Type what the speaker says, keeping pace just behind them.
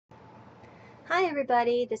Hi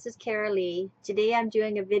everybody, this is Cara-Leigh. Today I'm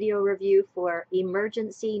doing a video review for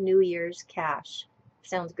Emergency New Year's Cash.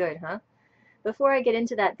 Sounds good, huh? Before I get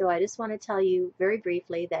into that though, I just want to tell you very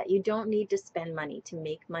briefly that you don't need to spend money to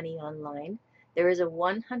make money online. There is a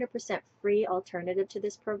 100% free alternative to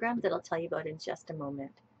this program that I'll tell you about in just a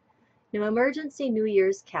moment. Now, Emergency New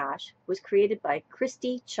Year's Cash was created by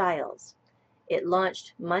Kristie Chiles. It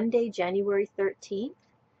launched Monday, January 13th.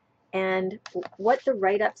 And what the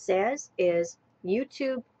write-up says is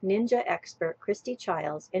YouTube Ninja expert Kristie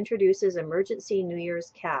Chiles introduces Emergency New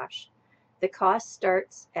Year's Cash. The cost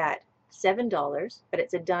starts at $7, but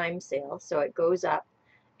it's a dime sale, so it goes up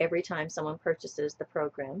every time someone purchases the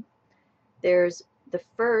program. There's the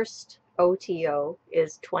first OTO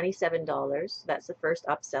is $27. That's the first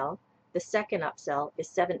upsell. The second upsell is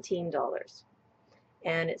 $17.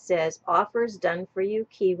 And it says offers done for you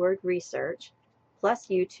keyword research plus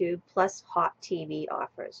YouTube plus hot TV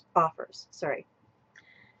offers.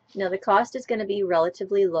 Now the cost is going to be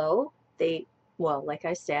relatively low. Well, like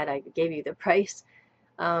I said, I gave you the price.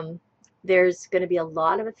 There's going to be a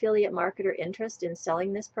lot of affiliate marketer interest in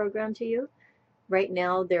selling this program to you. Right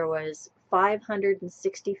now there was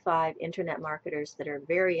 565 internet marketers that are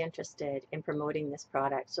very interested in promoting this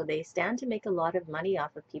product. So they stand to make a lot of money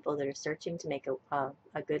off of people that are searching to make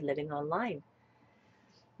a good living online.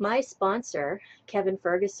 My sponsor, Kevin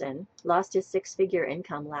Ferguson, lost his six-figure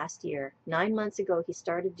income last year. 9 months ago, he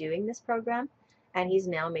started doing this program, and he's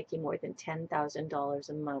now making more than $10,000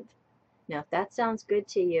 a month. Now, if that sounds good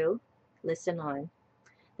to you, listen on.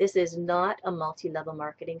 This is not a multi-level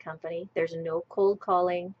marketing company. There's no cold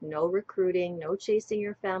calling, no recruiting, no chasing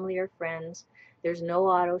your family or friends. There's no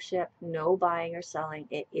auto ship, no buying or selling.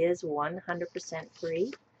 It is 100%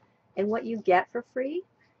 free. And what you get for free,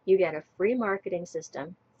 you get a free marketing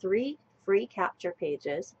system, 3 free capture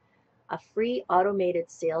pages, a free automated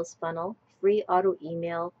sales funnel, free auto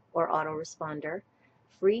email or autoresponder,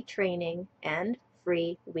 free training, and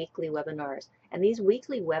free weekly webinars. And these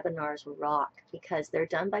weekly webinars rock because they're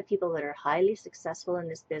done by people that are highly successful in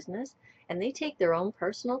this business, and they take their own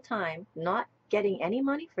personal time, not getting any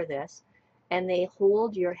money for this, and they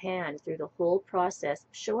hold your hand through the whole process,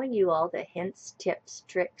 showing you all the hints, tips,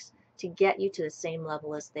 tricks to get you to the same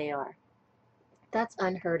level as they are. That's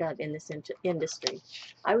unheard of in this industry.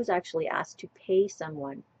 I was actually asked to pay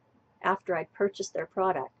someone after I purchased their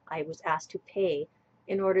product. I was asked to pay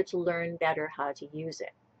in order to learn better how to use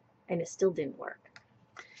it, and it still didn't work.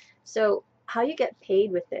 So how you get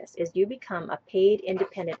paid with this is you become a paid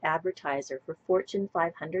independent advertiser for Fortune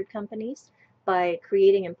 500 companies by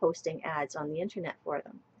creating and posting ads on the internet for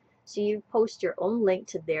them. So you post your own link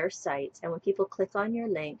to their sites, and when people click on your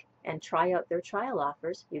link and try out their trial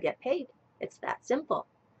offers, you get paid. It's that simple.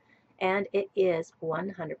 And it is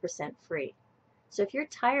 100% free. So if you're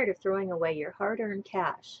tired of throwing away your hard-earned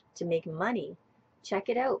cash to make money, check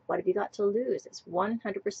it out. What have you got to lose? It's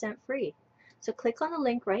 100% free. So click on the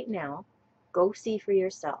link right now. Go see for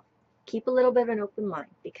yourself. Keep a little bit of an open mind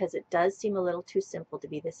because it does seem a little too simple to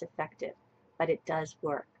be this effective, but it does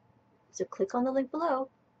work. So click on the link below.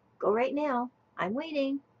 Go right now. I'm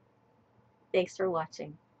waiting. Thanks for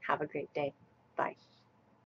watching. Have a great day. Bye.